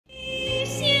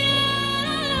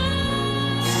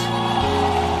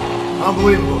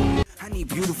Unbelievable. I need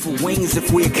beautiful wings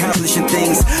if we accomplishing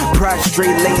things. Prostrate,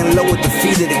 laying low at the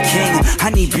feet of the king. I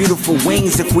need beautiful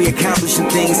wings if we accomplishing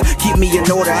things. Keep me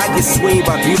in order, I get swayed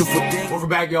by beautiful things. Welcome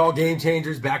back, y'all. Game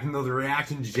changers, back with another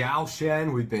reaction. Zhou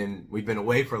Shen. We've been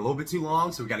away for a little bit too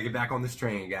long, so we got to get back on this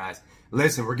train, guys.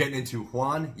 Listen, we're getting into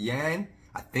Huan Yan.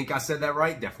 I think I said that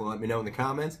right. Definitely let me know in the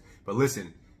comments. But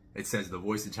listen, it says the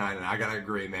voice of China, and I gotta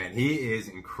agree, man. He is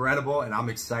incredible, and I'm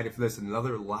excited for this.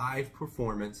 Another live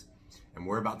performance. And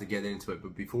we're about to get into it.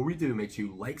 But before we do, make sure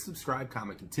you like, subscribe,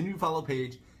 comment, continue to follow the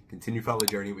page, continue to follow the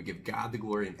journey. We give God the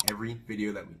glory in every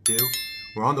video that we do.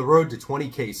 We're on the road to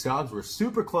 20K subs. We're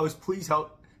super close. Please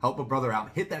help a brother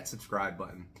out. Hit that subscribe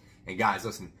button. And guys,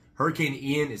 listen, Hurricane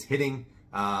Ian is hitting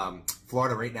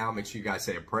Florida right now. Make sure you guys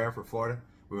say a prayer for Florida.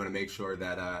 We want to make sure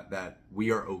that that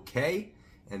we are okay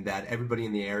and that everybody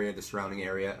in the area, the surrounding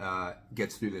area,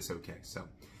 gets through this okay. So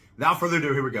without further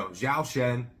ado, here we go. Zhou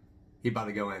Shen. He about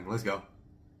to go in. Let's go.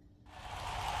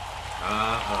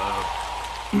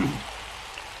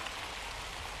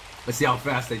 Let's see how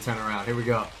fast they turn around. Here we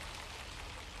go.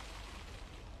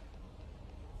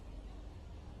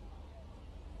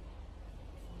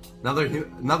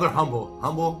 Another humble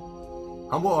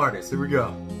artist. Here we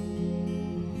go.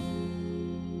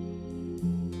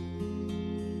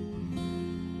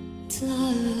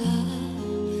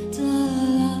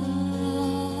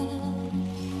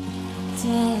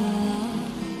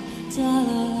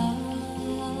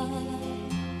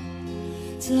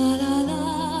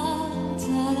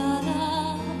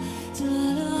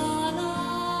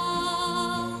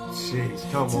 Jeez,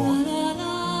 come on.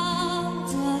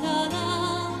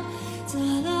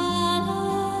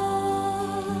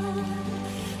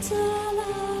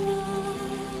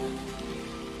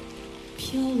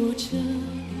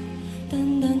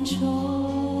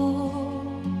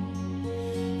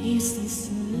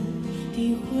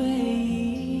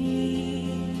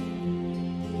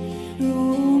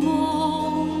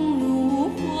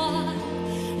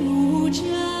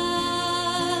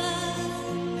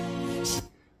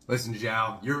 Listen,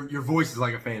 Zhou, your voice is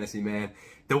like a fantasy, man.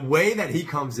 The way that he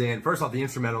comes in, first off, the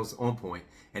instrumental's on point,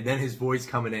 and then his voice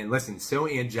coming in. Listen, so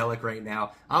angelic right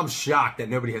now. I'm shocked that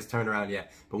nobody has turned around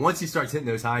yet. But once he starts hitting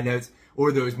those high notes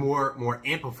or those more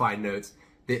amplified notes,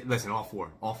 listen, all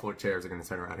four chairs are gonna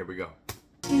turn around. Here we go.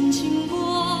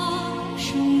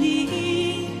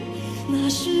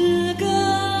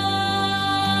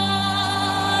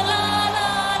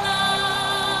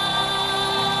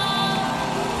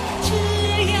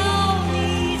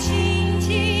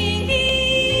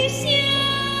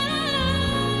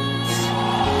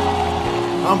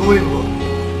 Unbelievable.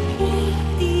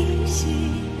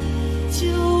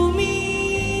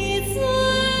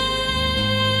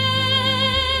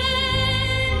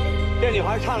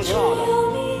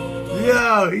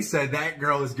 Yo, he said that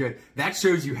girl is good. That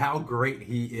shows you how great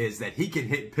he is, that he can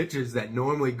hit pitches that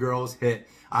normally girls hit.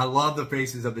 I love the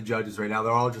faces of the judges right now.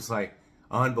 They're all just like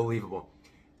unbelievable.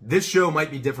 This show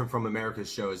might be different from America's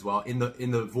show as well. In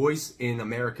the voice in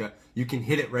America, you can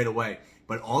hit it right away.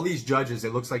 But all these judges,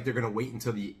 it looks like they're going to wait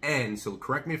until the end. So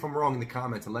correct me if I'm wrong in the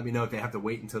comments and let me know if they have to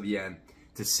wait until the end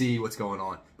to see what's going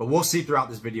on. But we'll see throughout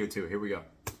this video too. Here we go.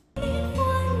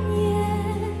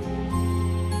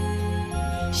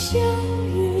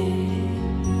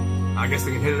 I guess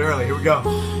they can hit it early. Here we go.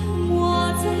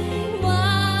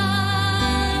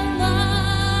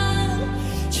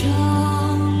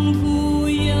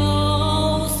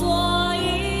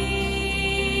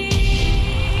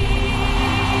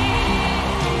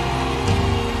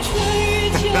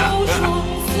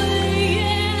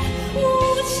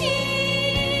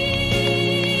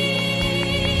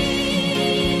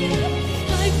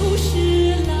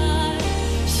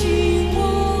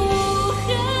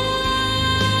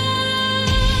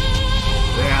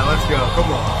 Let's go.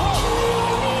 Come on.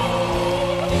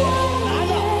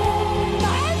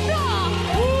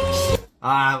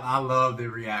 I love the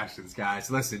reactions, guys.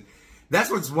 Listen, that's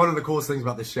what's one of the coolest things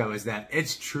about the show is that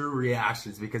it's true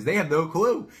reactions because they have no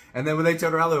clue. And then when they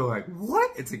turn around, they're like,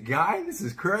 what? It's a guy? This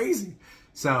is crazy.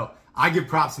 So I give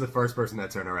props to the first person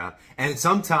that turned around. And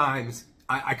sometimes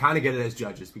I kind of get it as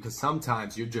judges because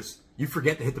sometimes you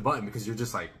forget to hit the button because you're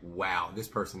just like, wow, this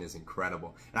person is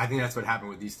incredible. And I think that's what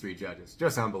happened with these three judges.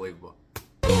 Just unbelievable.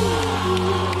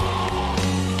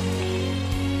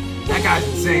 That guy's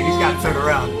insane. He's got to turn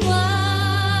around.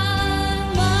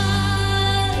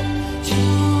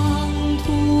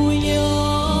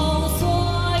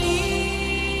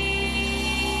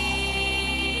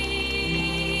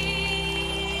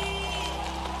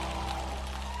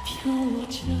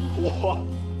哇，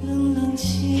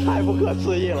太不可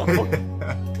思议了！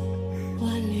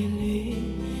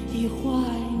的怀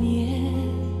念，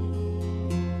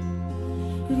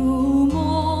如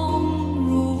梦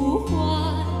如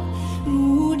幻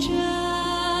如真，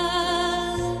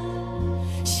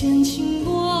掀起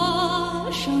陌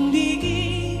生的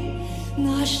音，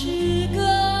那是个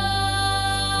啦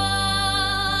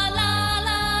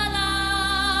啦啦，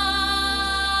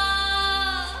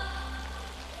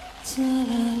哒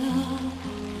啦啦，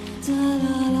哒啦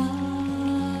啦。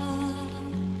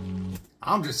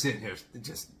I'm just sitting here,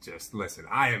 just listen.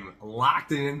 I am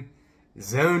locked in,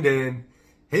 zoned in.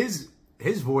 His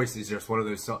voice is just one of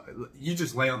those. You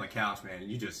just lay on the couch, man. And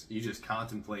you just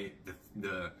contemplate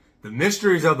the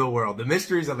mysteries of the world, the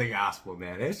mysteries of the gospel,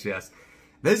 man. It's just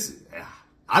this.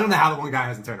 I don't know how the one guy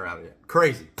hasn't turned around yet.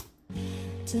 Crazy.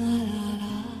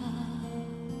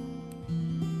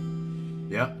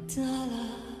 Yep.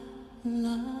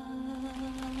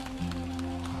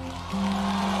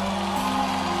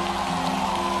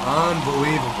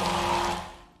 Unbelievable.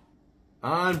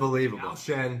 Unbelievable. Zhou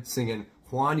Shen singing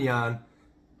Huan Yan.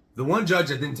 The one judge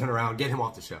that didn't turn around, get him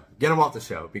off the show. Get him off the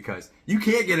show, because you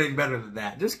can't get any better than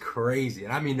that. Just crazy.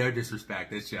 And I mean no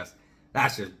disrespect. That's just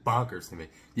bonkers to me.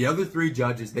 The other three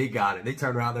judges, they got it. They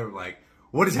turned around, they were like,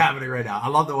 what is happening right now? I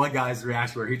love the one guy's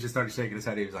reaction where he just started shaking his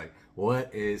head. He was like,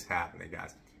 what is happening,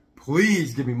 guys?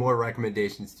 Please give me more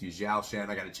recommendations to Zhou Shen.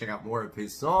 I got to check out more of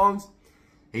his songs.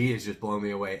 He has just blown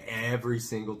me away every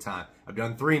single time. I've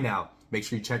done 3 now. Make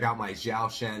sure you check out my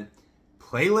Zhou Shen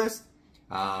playlist.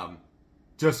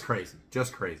 Just crazy.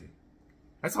 Just crazy.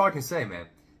 That's all I can say, man.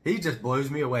 He just blows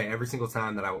me away every single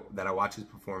time that I watch his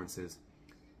performances.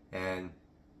 And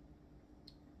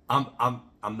I'm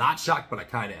not shocked, but I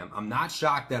kind of am. I'm not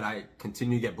shocked that I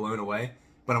continue to get blown away,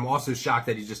 but I'm also shocked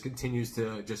that he just continues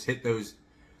to just hit those.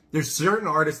 There's certain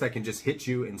artists that can just hit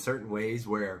you in certain ways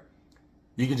where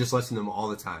you can just listen to them all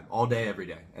the time, all day, every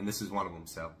day. And this is one of them,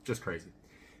 so just crazy.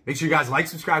 Make sure you guys like,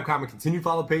 subscribe, comment, continue to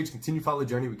follow the page, continue to follow the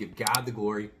journey. We give God the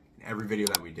glory in every video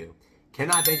that we do.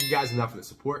 Cannot thank you guys enough for the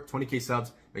support. 20K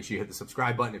subs. Make sure you hit the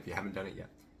subscribe button if you haven't done it yet.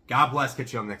 God bless.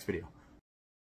 Catch you on the next video.